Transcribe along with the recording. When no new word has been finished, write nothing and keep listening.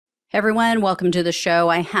Hey everyone, welcome to the show.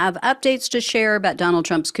 I have updates to share about Donald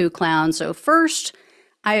Trump's coup clown. So first,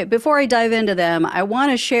 before I dive into them, I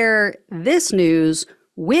want to share this news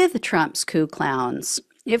with Trump's coup clowns,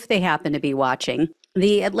 if they happen to be watching.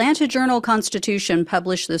 The Atlanta Journal-Constitution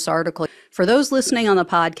published this article. For those listening on the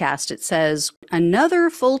podcast, it says, another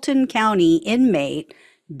Fulton County inmate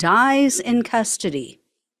dies in custody.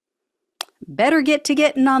 Better get to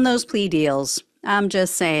getting on those plea deals. I'm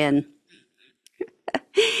just saying.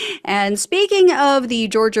 And speaking of the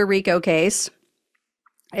Georgia RICO case,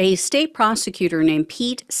 a state prosecutor named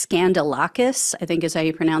Pete Skandalakis, I think is how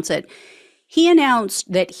you pronounce it, he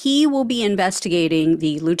announced that he will be investigating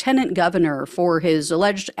the lieutenant governor for his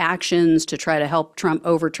alleged actions to try to help Trump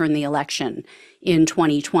overturn the election in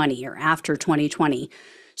 2020 or after 2020.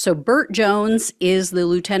 So Burt Jones is the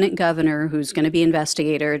lieutenant governor who's going to be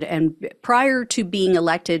investigated. And prior to being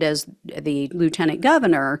elected as the lieutenant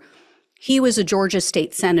governor, he was a Georgia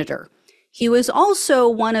state senator. He was also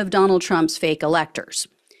one of Donald Trump's fake electors.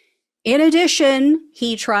 In addition,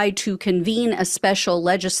 he tried to convene a special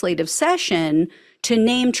legislative session to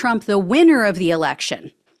name Trump the winner of the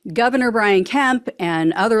election. Governor Brian Kemp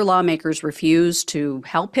and other lawmakers refused to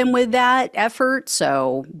help him with that effort,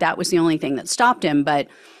 so that was the only thing that stopped him. But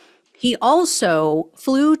he also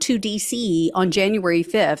flew to D.C. on January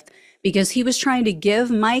 5th because he was trying to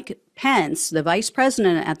give Mike Pence, the vice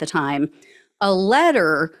president at the time, a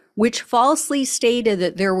letter which falsely stated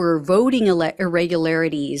that there were voting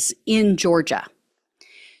irregularities in Georgia.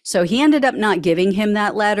 So he ended up not giving him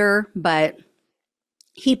that letter, but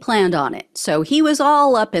he planned on it. So he was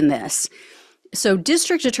all up in this. So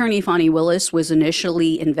District Attorney Fani Willis was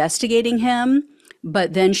initially investigating him,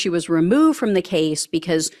 but then she was removed from the case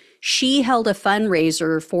because she held a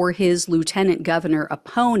fundraiser for his lieutenant governor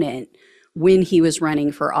opponent when he was running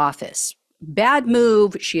for office. Bad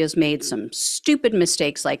move. She has made some stupid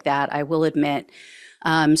mistakes like that, I will admit.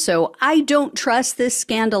 So I don't trust this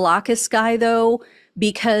Skandalakis guy, though,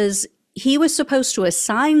 because he was supposed to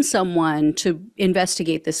assign someone to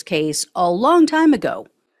investigate this case a long time ago.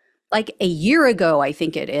 Like a year ago, I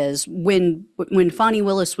think it is, when Fani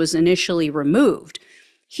Willis was initially removed.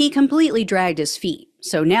 He completely dragged his feet.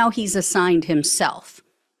 So now he's assigned himself.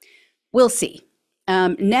 We'll see.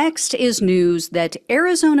 Next is news that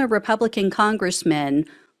Arizona Republican Congressmen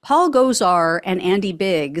Paul Gosar and Andy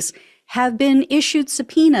Biggs have been issued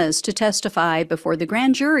subpoenas to testify before the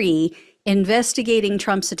grand jury investigating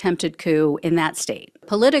Trump's attempted coup in that state.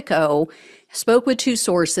 Politico spoke with two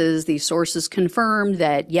sources. These sources confirmed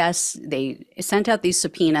that, yes, they sent out these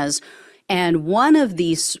subpoenas, and one of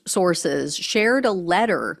these sources shared a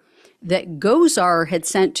letter that Gosar had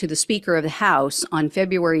sent to the Speaker of the House on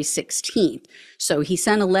February 16th. So he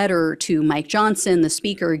sent a letter to Mike Johnson, the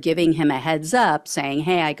Speaker, giving him a heads up saying,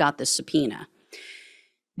 hey, I got this subpoena.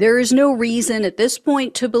 There is no reason at this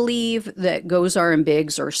point to believe that Gosar and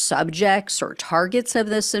Biggs are subjects or targets of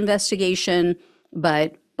this investigation,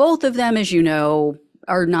 but both of them, as you know,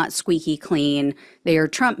 are not squeaky clean. They are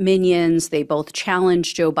Trump minions. They both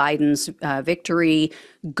challenged Joe Biden's victory.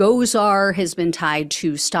 Gosar has been tied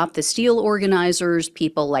to Stop the Steal organizers,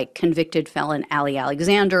 people like convicted felon Ali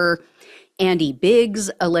Alexander. Andy Biggs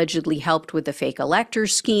allegedly helped with the fake elector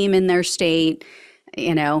scheme in their state.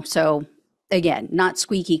 So again, not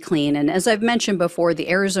squeaky clean. And as I've mentioned before, the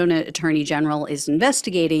Arizona Attorney General is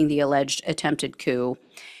investigating the alleged attempted coup.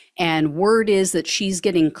 And word is that she's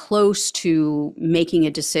getting close to making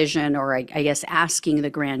a decision, or I guess asking the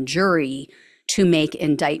grand jury to make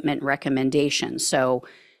indictment recommendations. So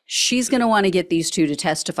she's going to want to get these two to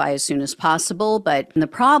testify as soon as possible. But the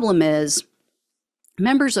problem is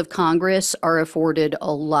members of Congress are afforded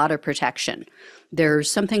a lot of protection.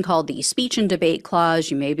 There's something called the Speech and Debate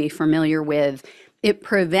Clause you may be familiar with. It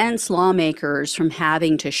prevents lawmakers from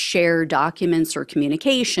having to share documents or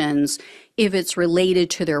communications if it's related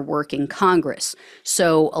to their work in Congress.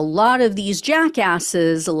 So a lot of these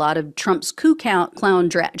jackasses, a lot of Trump's coup clown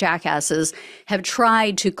jackasses have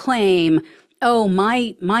tried to claim, oh,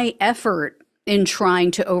 my effort in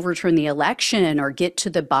trying to overturn the election or get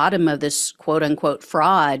to the bottom of this quote unquote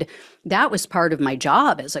fraud, that was part of my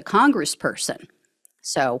job as a congressperson.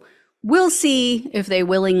 So we'll see if they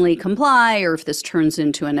willingly comply or if this turns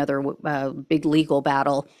into another big legal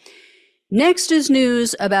battle. Next is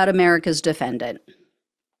news about America's defendant.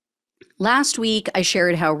 Last week, I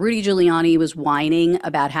shared how Rudy Giuliani was whining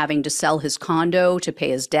about having to sell his condo to pay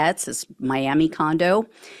his debts, his Miami condo.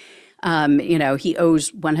 He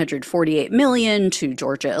owes $148 million to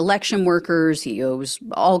Georgia election workers. He owes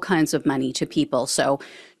all kinds of money to people. So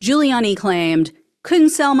Giuliani claimed,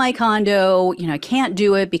 couldn't sell my condo, can't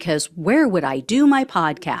do it because where would I do my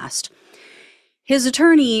podcast? His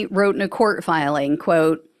attorney wrote in a court filing,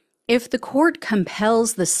 quote, if the court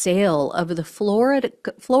compels the sale of the Florida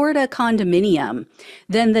condominium,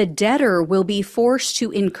 then the debtor will be forced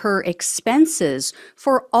to incur expenses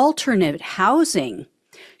for alternate housing.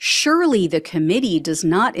 Surely the committee does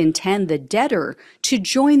not intend the debtor to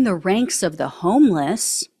join the ranks of the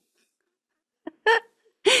homeless.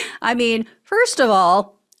 I mean, first of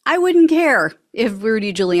all, I wouldn't care if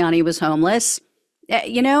Rudy Giuliani was homeless.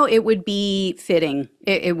 You know, it would be fitting.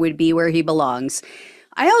 It would be where he belongs.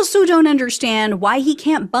 I also don't understand why he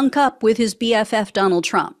can't bunk up with his BFF Donald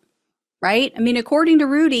Trump, right? I mean, according to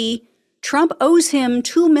Rudy, Trump owes him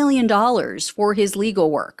 $2 million for his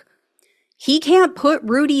legal work. He can't put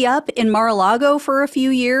Rudy up in Mar-a-Lago for a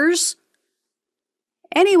few years?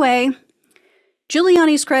 Anyway,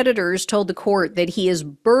 Giuliani's creditors told the court that he is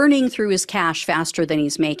burning through his cash faster than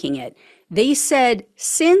he's making it. They said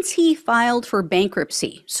since he filed for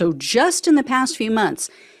bankruptcy, so just in the past few months,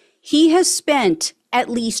 he has spent at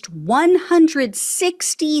least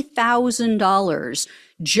 $160,000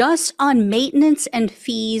 just on maintenance and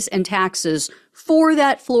fees and taxes for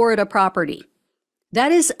that Florida property.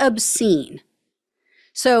 That is obscene.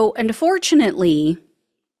 So, unfortunately,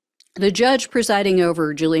 the judge presiding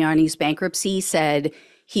over Giuliani's bankruptcy said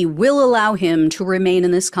he will allow him to remain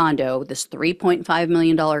in this condo, this $3.5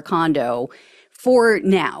 million condo, for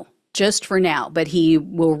now, just for now, but he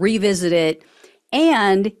will revisit it.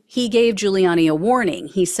 And he gave Giuliani a warning.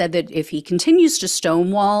 He said that if he continues to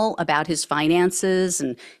stonewall about his finances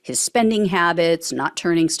and his spending habits, not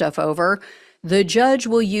turning stuff over, the judge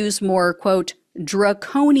will use more, quote,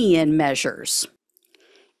 draconian measures.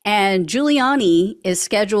 And Giuliani is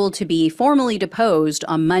scheduled to be formally deposed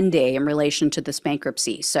on Monday in relation to this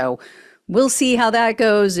bankruptcy. So we'll see how that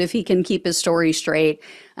goes, if he can keep his story straight.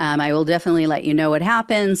 I will definitely let you know what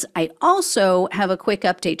happens. I also have a quick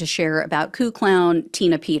update to share about Coup clown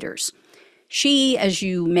Tina Peters. She, as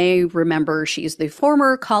you may remember, she's the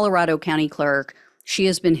former Colorado County Clerk. She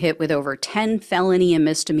has been hit with over 10 felony and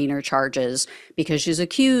misdemeanor charges because she's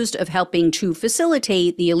accused of helping to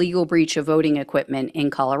facilitate the illegal breach of voting equipment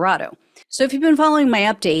in Colorado. So if you've been following my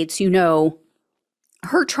updates, you know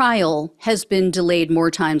her trial has been delayed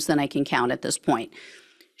more times than I can count at this point.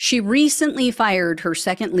 She recently fired her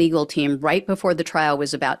second legal team right before the trial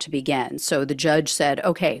was about to begin. So the judge said,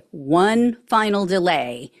 okay, one final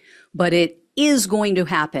delay, but it is going to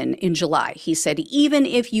happen in July. He said, even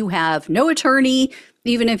if you have no attorney,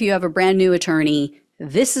 even if you have a brand new attorney,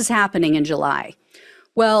 this is happening in July.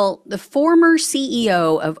 Well, the former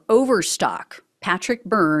CEO of Overstock, Patrick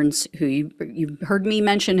Burns, who you've heard me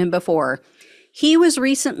mention him before, he was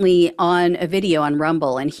recently on a video on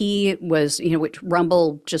Rumble, and he was, which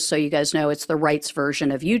Rumble, just so you guys know, it's the rights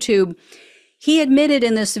version of YouTube. He admitted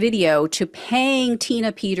in this video to paying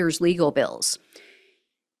Tina Peters' legal bills.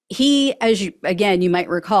 He, you might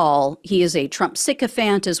recall, he is a Trump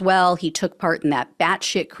sycophant as well. He took part in that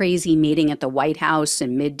batshit crazy meeting at the White House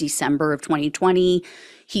in mid-December of 2020.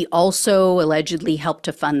 He also allegedly helped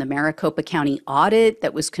to fund the Maricopa County audit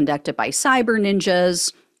that was conducted by cyber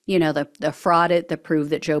ninjas. You know, the fraud that proved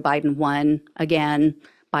that Joe Biden won again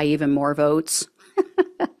by even more votes.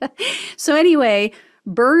 So anyway,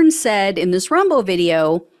 Burns said in this Rumble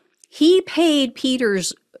video, he paid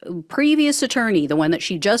Peters' previous attorney, the one that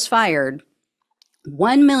she just fired,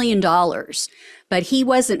 $1 million, but he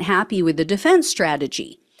wasn't happy with the defense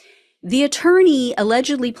strategy. The attorney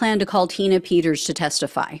allegedly planned to call Tina Peters to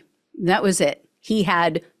testify. That was it. He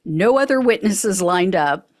had no other witnesses lined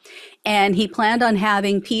up. And he planned on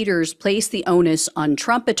having Peters place the onus on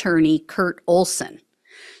Trump attorney Kurt Olson.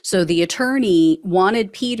 So the attorney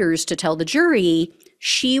wanted Peters to tell the jury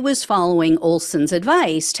she was following Olson's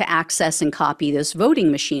advice to access and copy this voting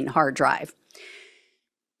machine hard drive.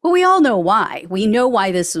 Well, we all know why. We know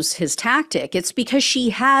why this was his tactic. It's because she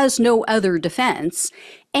has no other defense,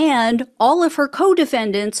 and all of her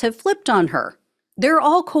co-defendants have flipped on her. They're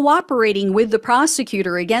all cooperating with the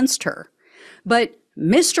prosecutor against her. But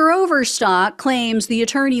Mr. Overstock claims the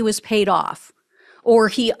attorney was paid off, or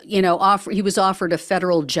he was offered a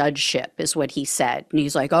federal judgeship, is what he said. And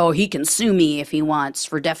he's like, oh, he can sue me if he wants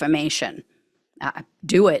for defamation.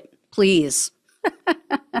 Do it, please.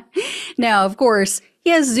 Now, of course,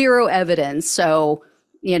 he has zero evidence. So,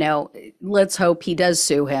 let's hope he does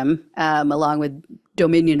sue him along with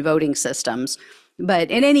Dominion voting systems. But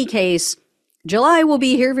in any case, July will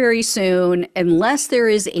be here very soon. Unless there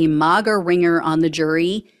is a MAGA ringer on the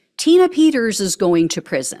jury, Tina Peters is going to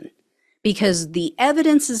prison because the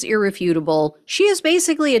evidence is irrefutable. She has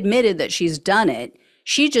basically admitted that she's done it.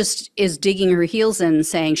 She just is digging her heels in,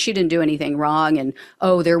 saying she didn't do anything wrong and,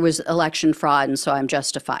 oh, there was election fraud and so I'm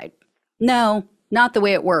justified. No, not the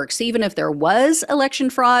way it works, even if there was election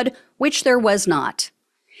fraud, which there was not.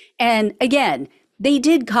 And again, they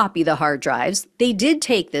did copy the hard drives. They did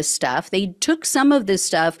take this stuff. They took some of this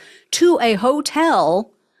stuff to a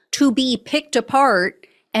hotel to be picked apart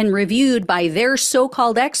and reviewed by their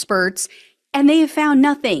so-called experts, and they have found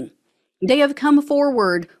nothing. They have come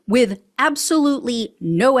forward with absolutely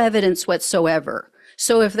no evidence whatsoever.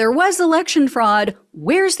 So if there was election fraud,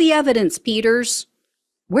 where's the evidence, Peters?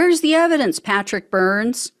 Where's the evidence, Patrick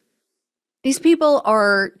Burns? These people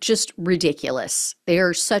are just ridiculous. They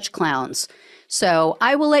are such clowns. So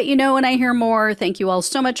I will let you know when I hear more. Thank you all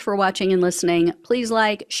so much for watching and listening. Please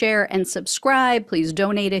like, share, and subscribe. Please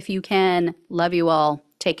donate if you can. Love you all.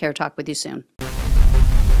 Take care. Talk with you soon.